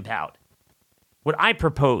talking about, what I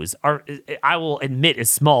propose, I will admit is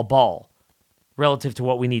small ball relative to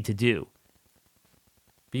what we need to do.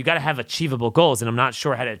 But you got to have achievable goals, and I'm not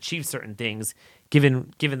sure how to achieve certain things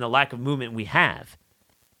given the lack of movement we have.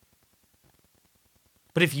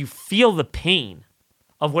 But if you feel the pain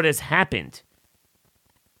of what has happened,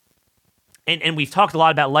 and we've talked a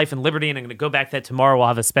lot about life and liberty, and I'm going to go back to that tomorrow. We'll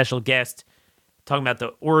have a special guest talking about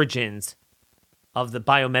the origins of the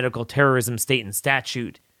biomedical terrorism state and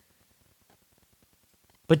statute,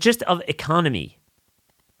 but just of economy.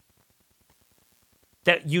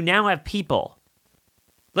 That you now have people,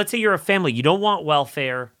 let's say you're a family, you don't want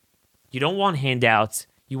welfare, you don't want handouts,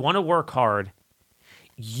 you want to work hard.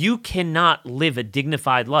 You cannot live a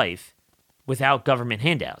dignified life without government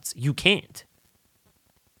handouts. You can't.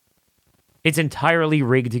 It's entirely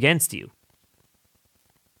rigged against you.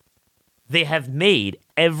 They have made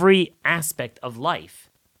every aspect of life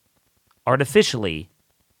artificially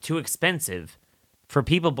too expensive for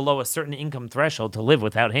people below a certain income threshold to live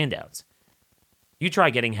without handouts. You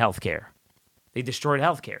try getting health care. They destroyed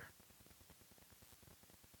health care.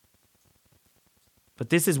 But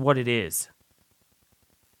this is what it is.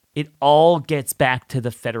 It all gets back to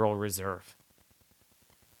the Federal Reserve.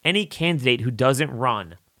 Any candidate who doesn't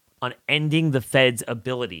run on ending the Fed's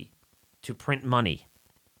ability to print money,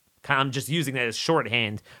 I'm just using that as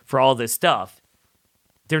shorthand for all this stuff,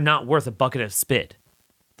 they're not worth a bucket of spit.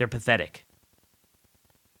 They're pathetic.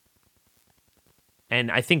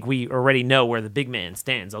 And I think we already know where the big man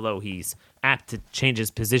stands, although he's apt to change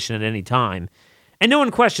his position at any time. And no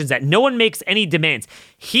one questions that. No one makes any demands.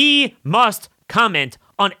 He must comment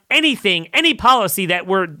on anything, any policy that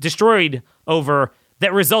were destroyed over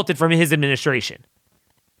that resulted from his administration.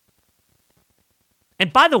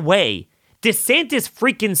 And by the way, DeSantis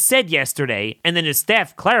freaking said yesterday, and then his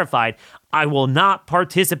staff clarified, I will not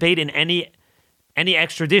participate in any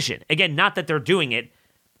extradition. Again, not that they're doing it,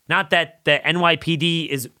 not that the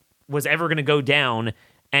NYPD was ever going to go down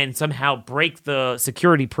and somehow break the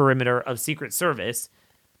security perimeter of Secret Service.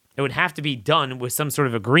 It would have to be done with some sort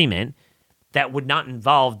of agreement that would not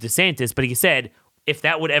involve DeSantis. But he said, if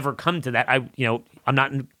that would ever come to that, I'm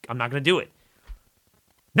not going to do it.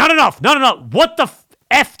 Not enough. What the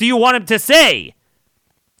F do you want him to say?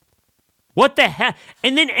 What the heck?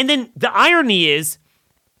 And then the irony is,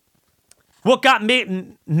 what got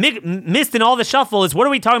missed in all the shuffle is, what are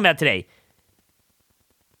we talking about today?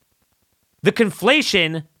 The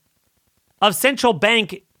conflation of central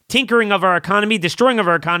bank tinkering of our economy, destroying of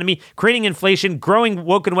our economy, creating inflation, growing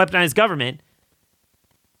woke and weaponized government,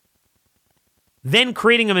 then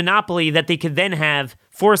creating a monopoly that they could then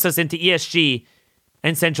force us into ESG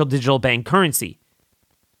and central digital bank currency.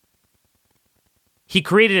 He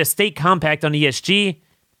created a state compact on ESG,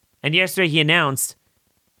 and yesterday he announced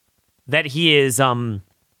that he is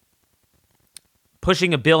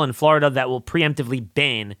pushing a bill in Florida that will preemptively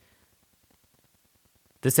ban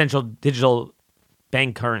the central digital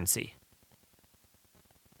bank currency.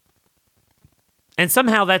 And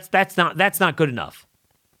somehow that's not good enough.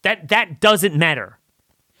 That doesn't matter.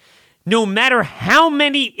 No matter how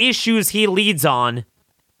many issues he leads on,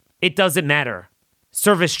 it doesn't matter.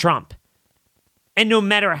 Service Trump. And no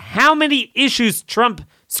matter how many issues Trump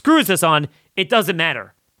screws us on, it doesn't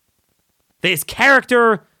matter. His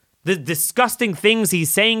character, the disgusting things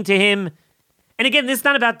he's saying to him. And again, this is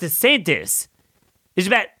not about DeSantis. It's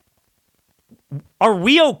about, are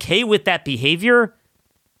we okay with that behavior?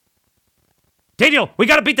 Daniel, we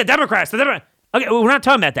got to beat the Democrats. Okay, we're not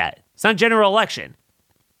talking about that. It's not a general election.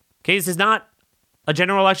 Okay, this is not a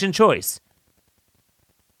general election choice.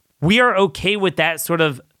 We are okay with that sort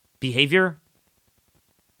of behavior.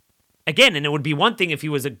 Again, and it would be one thing if he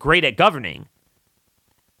was great at governing.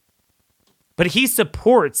 But he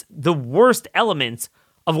supports the worst elements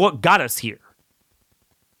of what got us here.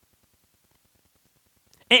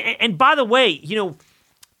 And by the way,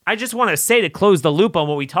 I just want to say, to close the loop on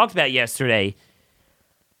what we talked about yesterday,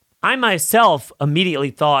 I myself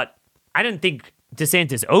immediately thought, I didn't think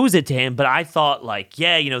DeSantis owes it to him, but I thought,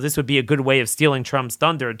 this would be a good way of stealing Trump's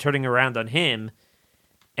thunder and turning around on him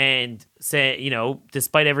and say,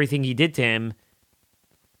 despite everything he did to him,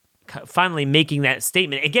 finally making that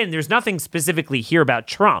statement. Again, there's nothing specifically here about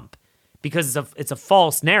Trump because it's a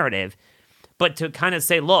false narrative, but to kind of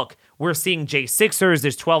say, look, we're seeing J6ers,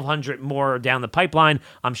 there's 1,200 more down the pipeline.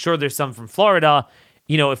 I'm sure there's some from Florida.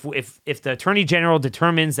 If the Attorney General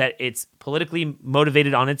determines that it's politically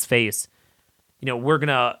motivated on its face, we're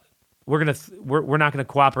not gonna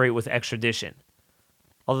cooperate with extradition.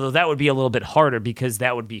 Although that would be a little bit harder because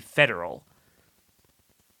that would be federal.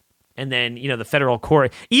 And then, the federal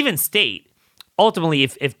court, even state, ultimately,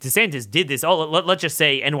 if DeSantis did this, let's just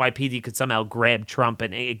say NYPD could somehow grab Trump,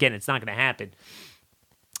 and again, it's not going to happen.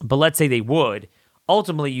 But let's say they would.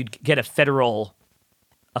 Ultimately, you'd get a federal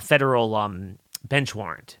bench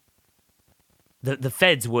warrant. The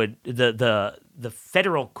feds would, the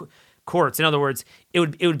federal courts, in other words, it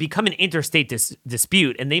would become an interstate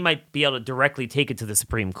dispute, and they might be able to directly take it to the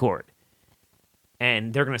Supreme Court.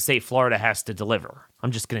 And they're going to say Florida has to deliver.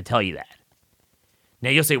 I'm just going to tell you that.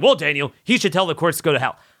 Now you'll say, well, Daniel, he should tell the courts to go to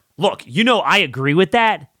hell. Look, I agree with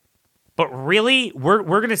that, but really, we're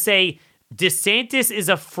going to say DeSantis is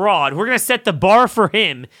a fraud. We're going to set the bar for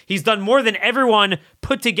him. He's done more than everyone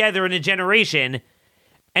put together in a generation,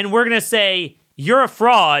 and we're going to say you're a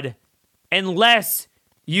fraud unless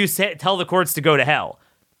you tell the courts to go to hell.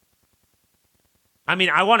 I mean,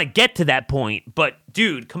 I want to get to that point, but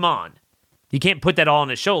dude, come on. You can't put that all on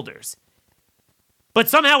his shoulders. But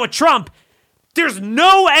somehow with Trump, there's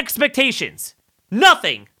no expectations.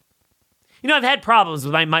 Nothing. I've had problems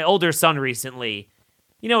with my older son recently.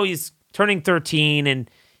 He's turning 13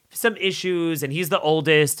 and some issues, and he's the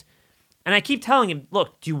oldest. And I keep telling him,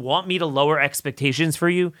 look, do you want me to lower expectations for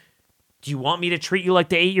you? Do you want me to treat you like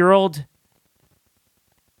the 8-year-old?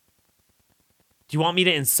 Do you want me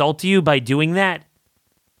to insult you by doing that?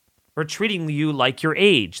 Or treating you like your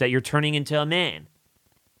age, that you're turning into a man?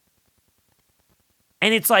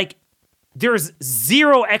 And it's like, there's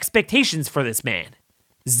zero expectations for this man.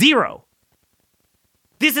 Zero.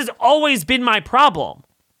 This has always been my problem.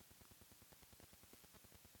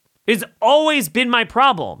 It's always been my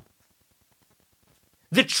problem.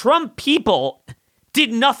 The Trump people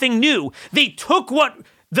did nothing new. They took what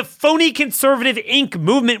the phony conservative Inc.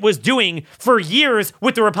 movement was doing for years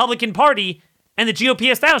with the Republican Party and the GOP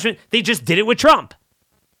establishment. They just did it with Trump.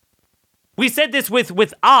 We said this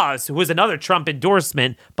with Oz, who was another Trump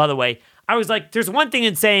endorsement, by the way. I was like, there's one thing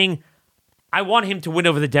in saying, I want him to win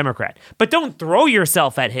over the Democrat. But don't throw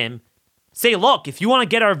yourself at him. Say, look, if you want to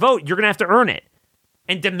get our vote, you're going to have to earn it.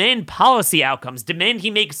 And demand policy outcomes. Demand he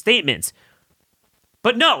makes statements.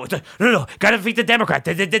 But no, got to defeat the Democrat.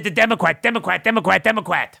 The Democrat.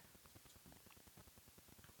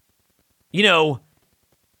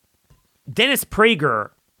 Dennis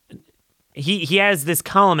Prager, he has this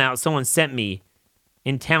column out someone sent me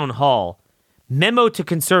in Town Hall. Memo to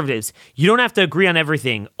conservatives. You don't have to agree on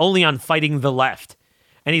everything, only on fighting the left.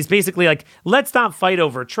 And he's basically like, let's not fight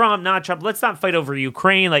over Trump, not Trump. Let's not fight over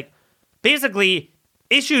Ukraine. Like, basically,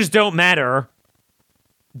 issues don't matter.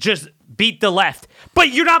 Just beat the left.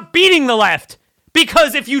 But you're not beating the left.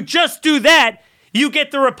 Because if you just do that, you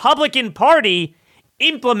get the Republican Party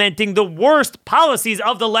implementing the worst policies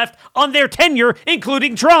of the left on their tenure,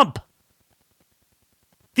 including Trump.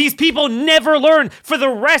 These people never learn for the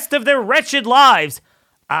rest of their wretched lives.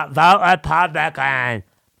 Vote Republican.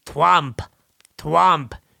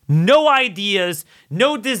 Trump. No ideas,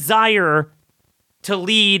 no desire to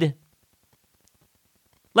lead.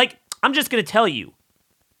 Like, I'm just going to tell you,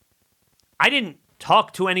 I didn't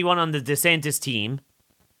talk to anyone on the DeSantis team,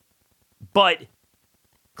 but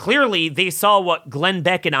clearly they saw what Glenn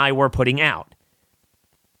Beck and I were putting out.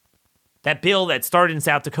 That bill that started in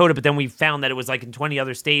South Dakota, but then we found that it was like in 20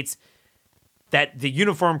 other states, that the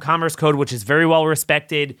Uniform Commerce Code, which is very well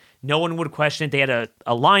respected, no one would question it. They had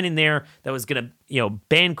a line in there that was going to,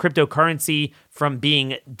 ban cryptocurrency from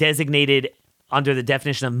being designated under the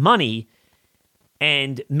definition of money,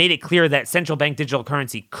 and made it clear that central bank digital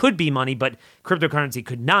currency could be money, but cryptocurrency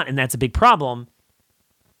could not, and that's a big problem.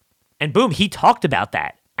 And boom, he talked about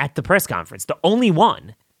that at the press conference. The only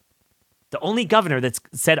governor that's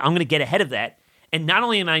said, I'm going to get ahead of that. And not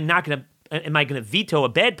only am I going to veto a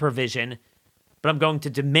bad provision, but I'm going to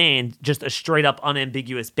demand just a straight up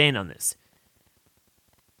unambiguous ban on this.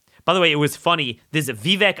 By the way, it was funny. This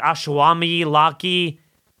Vivek Ashwami Laki,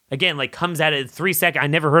 again, like comes out at 3 seconds. I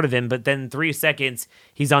never heard of him, but then 3 seconds,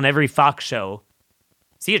 he's on every Fox show.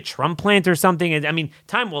 Is he a Trump plant or something? I mean,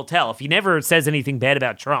 time will tell. If he never says anything bad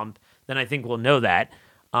about Trump, then I think we'll know that.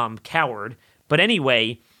 Coward. But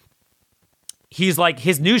anyway, he's like,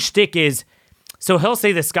 his new shtick is, so he'll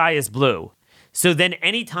say the sky is blue. So then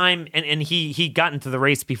anytime, and he got into the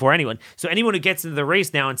race before anyone. So anyone who gets into the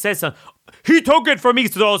race now and says something, he took it from me.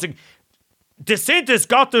 So I was like, DeSantis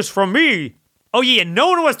got this from me. Oh yeah, no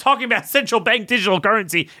one was talking about central bank digital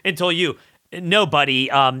currency until you. No, buddy.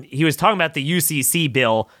 He was talking about the UCC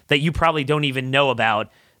bill that you probably don't even know about.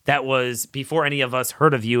 That was before any of us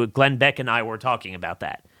heard of you. Glenn Beck and I were talking about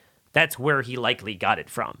that. That's where he likely got it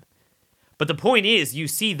from. But the point is, you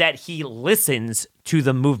see that he listens to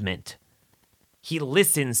the movement. He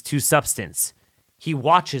listens to substance. He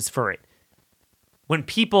watches for it. When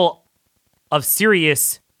people of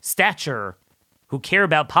serious stature who care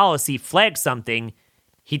about policy flag something,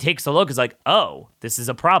 he takes a look, is like, oh, this is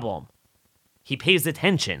a problem. He pays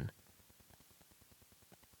attention.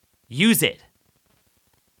 Use it.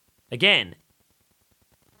 Again,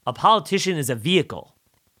 a politician is a vehicle.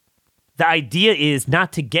 The idea is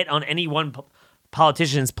not to get on any one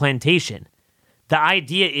politician's plantation. The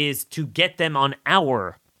idea is to get them on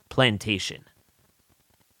our plantation.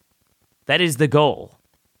 That is the goal.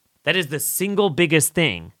 That is the single biggest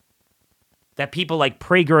thing that people like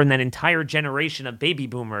Prager and that entire generation of baby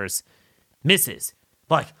boomers misses.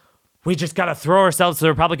 Like, we just got to throw ourselves to the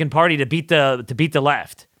Republican Party to beat the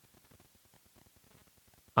left.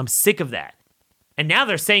 I'm sick of that. And now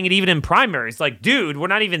they're saying it even in primaries. Like, dude, we're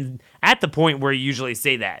not even at the point where you usually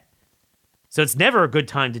say that. So it's never a good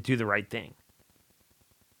time to do the right thing.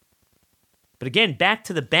 But again, back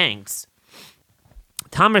to the banks.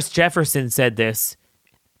 Thomas Jefferson said this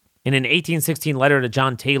in an 1816 letter to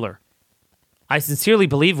John Taylor. I sincerely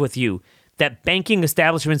believe with you that banking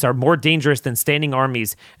establishments are more dangerous than standing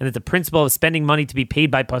armies, and that the principle of spending money to be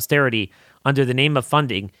paid by posterity under the name of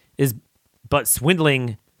funding is but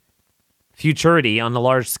swindling futurity on a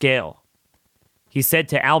large scale. He said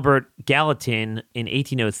to Albert Gallatin in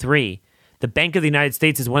 1803, the Bank of the United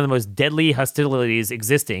States is one of the most deadly hostilities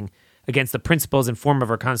existing against the principles and form of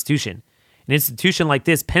our Constitution. An institution like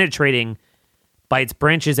this, penetrating by its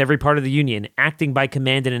branches every part of the Union, acting by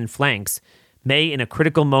command and in flanks, may, in a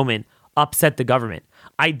critical moment, upset the government.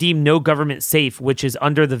 I deem no government safe which is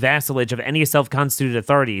under the vassalage of any self-constituted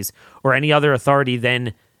authorities or any other authority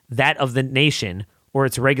than that of the nation or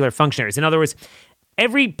its regular functionaries. In other words,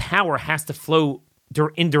 every power has to flow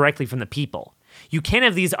indirectly from the people. You can't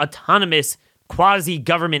have these autonomous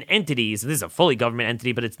quasi-government entities. This is a fully government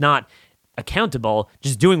entity, but it's not accountable,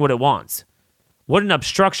 just doing what it wants. What an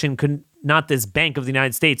obstruction could not this Bank of the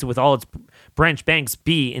United States with all its branch banks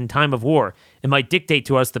be in time of war? It might dictate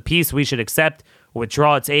to us the peace we should accept or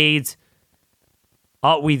withdraw its aids.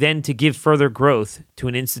 Ought we then to give further growth to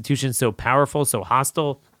an institution so powerful, so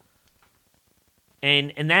hostile?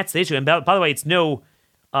 And that's the issue. And by the way, it's no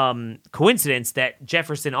coincidence that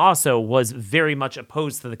Jefferson also was very much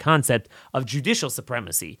opposed to the concept of judicial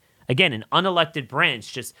supremacy. Again, an unelected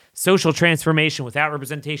branch, just social transformation without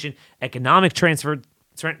representation, economic transformation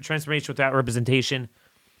without representation.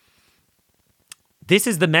 This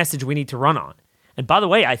is the message we need to run on. And by the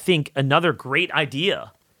way, I think another great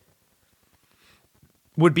idea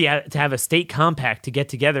would be to have a state compact to get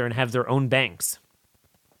together and have their own banks.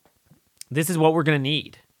 This is what we're going to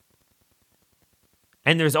need.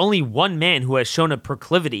 And there's only one man who has shown a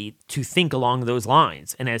proclivity to think along those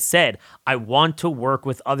lines and has said, I want to work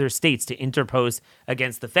with other states to interpose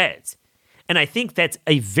against the feds. And I think that's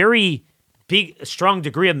a very strong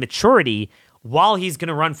degree of maturity while he's going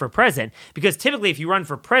to run for president. Because typically if you run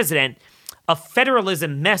for president, a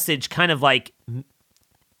federalism message kind of like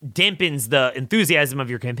dampens the enthusiasm of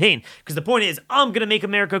your campaign. Because the point is, I'm going to make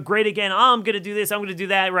America great again. I'm going to do this. I'm going to do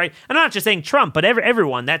that, right? I'm not just saying Trump, but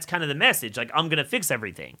everyone. That's kind of the message. Like, I'm going to fix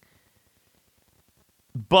everything.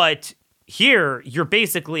 But here, you're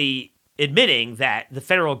basically admitting that the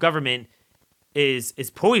federal government is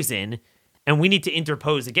poison, and we need to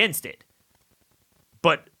interpose against it.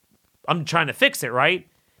 But I'm trying to fix it, right?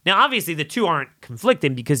 Now, obviously, the two aren't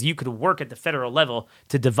conflicting because you could work at the federal level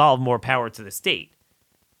to devolve more power to the state.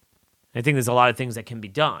 I think there's a lot of things that can be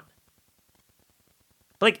done.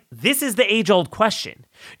 But like, this is the age-old question.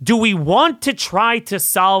 Do we want to try to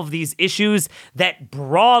solve these issues that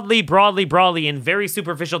broadly, in very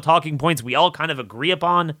superficial talking points we all kind of agree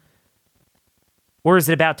upon? Or is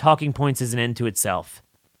it about talking points as an end to itself?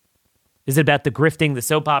 Is it about the grifting, the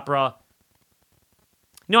soap opera?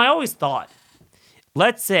 You know, I always thought,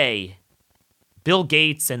 let's say Bill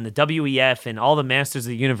Gates and the WEF and all the masters of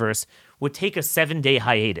the universe would take a 7-day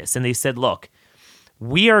hiatus. And they said, look,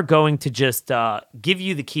 we are going to just give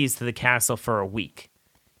you the keys to the castle for a week.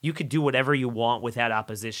 You could do whatever you want without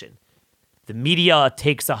opposition. The media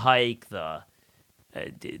takes a hike, the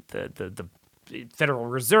Federal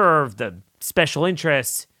Reserve, the special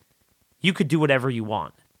interests. You could do whatever you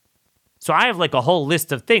want. So I have like a whole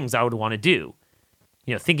list of things I would want to do.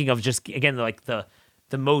 You know, thinking of just, again, like the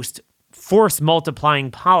most force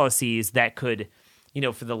multiplying policies that could, you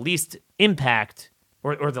know, for the least impact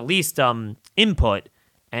or the least input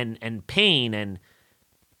and pain and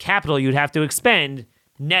capital you'd have to expend,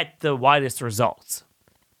 net the widest results.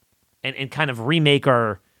 And kind of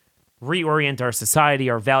reorient our society,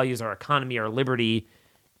 our values, our economy, our liberty,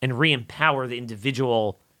 and re-empower the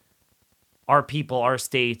individual, our people, our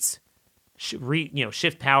states,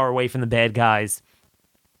 shift power away from the bad guys.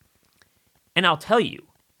 And I'll tell you,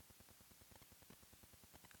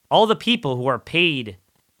 all the people who are paid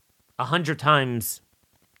 100 times,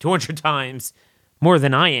 200 times more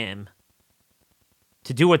than I am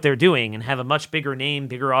to do what they're doing and have a much bigger name,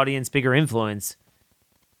 bigger audience, bigger influence,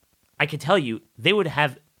 I can tell you, they would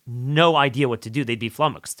have no idea what to do. They'd be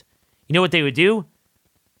flummoxed. You know what they would do?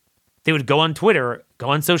 They would go on Twitter, go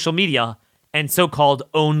on social media, and so-called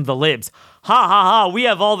own the libs. Ha, ha, ha, we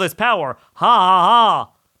have all this power. Ha, ha,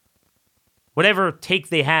 ha. Whatever take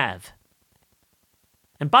they have.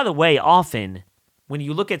 And by the way, often, when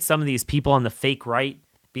you look at some of these people on the fake right,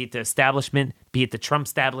 be it the establishment, be it the Trump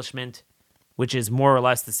establishment, which is more or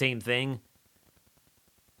less the same thing,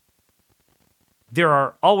 there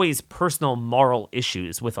are always personal moral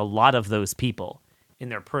issues with a lot of those people in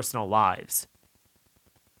their personal lives.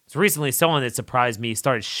 So recently, someone that surprised me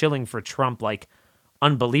started shilling for Trump like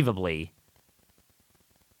unbelievably.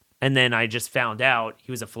 And then I just found out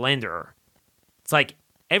he was a philanderer. It's like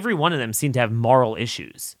every one of them seemed to have moral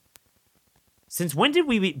issues. Since when did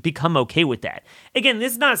we become okay with that? Again,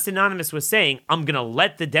 this is not synonymous with saying I'm going to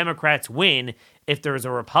let the Democrats win if there's a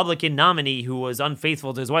Republican nominee who was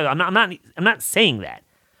unfaithful to his wife. I'm not saying that.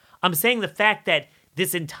 I'm saying the fact that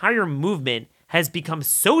this entire movement has become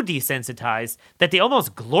so desensitized that they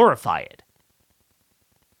almost glorify it.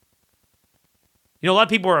 You know, a lot of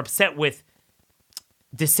people are upset with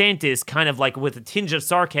DeSantis kind of like with a tinge of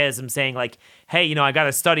sarcasm saying like, hey, you know, I got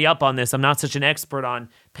to study up on this. I'm not such an expert on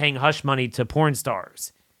paying hush money to porn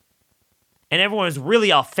stars. And everyone is really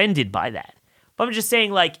offended by that. But I'm just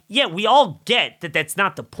saying like, yeah, we all get that that's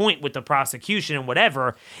not the point with the prosecution and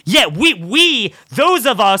whatever. Yeah, we, those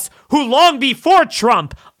of us who long before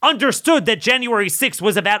Trump understood that January 6th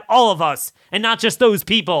was about all of us and not just those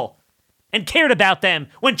people and cared about them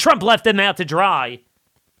when Trump left them out to dry.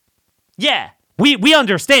 Yeah. We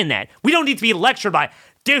understand that. We don't need to be lectured by,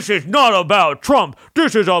 this is not about Trump.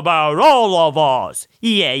 This is about all of us.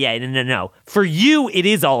 Yeah, no. For you, it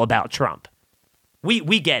is all about Trump.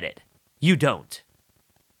 We get it. You don't.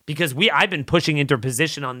 Because I've been pushing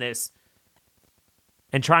interposition on this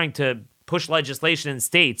and trying to push legislation in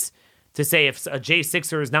states to say if a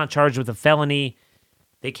J6er is not charged with a felony,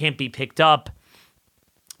 they can't be picked up.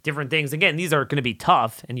 different things. Again, these are going to be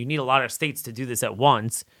tough, and you need a lot of states to do this at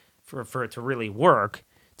once for it to really work,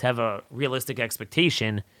 to have a realistic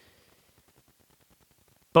expectation.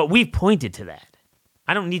 But we've pointed to that.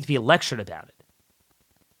 I don't need to be lectured about it.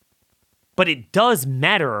 But it does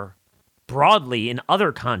matter broadly in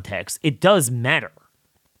other contexts. It does matter.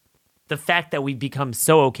 The fact that we've become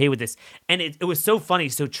so okay with this. And it was so funny.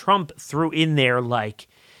 So Trump threw in there like,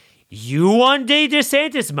 you one day,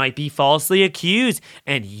 DeSantis, might be falsely accused,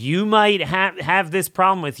 and you might have this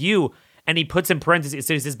problem with you. And he puts in parentheses,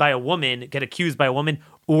 so he says by a woman, get accused by a woman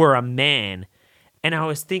or a man. And I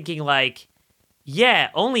was thinking like, yeah,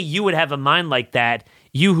 only you would have a mind like that.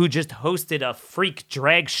 You who just hosted a freak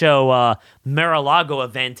drag show Mar-a-Lago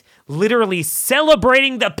event, literally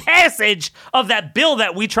celebrating the passage of that bill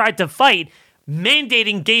that we tried to fight,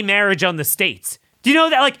 mandating gay marriage on the states. Do you know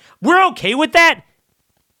that? Like, we're okay with that?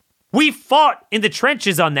 We fought in the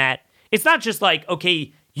trenches on that. It's not just like,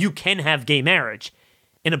 okay, you can have gay marriage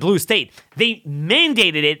in a blue state. They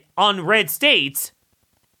mandated it on red states,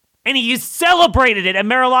 and he celebrated it at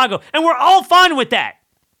Mar-a-Lago, and we're all fine with that.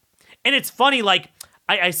 And it's funny, like,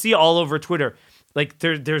 I see all over Twitter, like,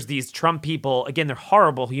 there's these Trump people, again, they're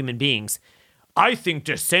horrible human beings. I think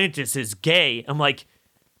DeSantis is gay. I'm like,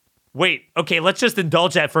 wait, okay, let's just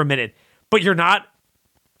indulge that for a minute. But you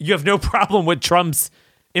have no problem with Trump's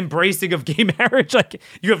embracing of gay marriage? Like,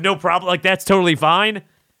 you have no problem, like, that's totally fine?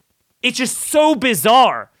 It's just so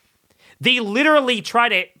bizarre. They literally try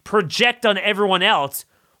to project on everyone else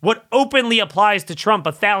what openly applies to Trump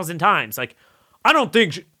 1,000 times. Like, I don't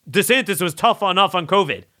think DeSantis was tough enough on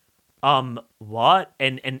COVID. What?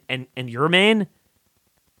 And your man?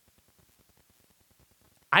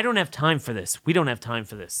 I don't have time for this. We don't have time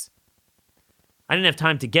for this. I didn't have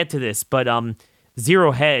time to get to this, but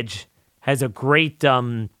Zero Hedge has a great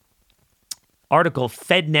article.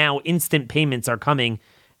 FedNow instant payments are coming,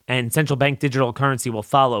 and central bank digital currency will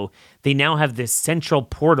follow. They now have this central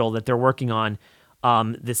portal that they're working on,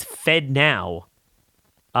 this FedNow.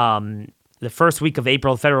 The first week of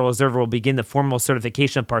April, the Federal Reserve will begin the formal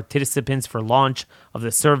certification of participants for launch of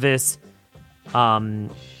the service to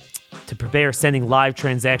prepare sending live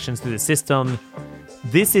transactions through the system.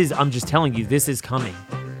 I'm just telling you, this is coming.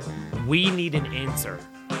 We need an answer.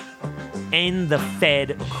 End the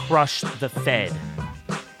Fed, crush the Fed,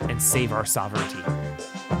 and save our sovereignty.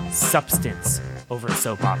 Substance over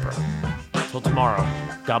soap opera. Till tomorrow,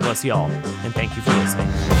 God bless y'all, and thank you for listening.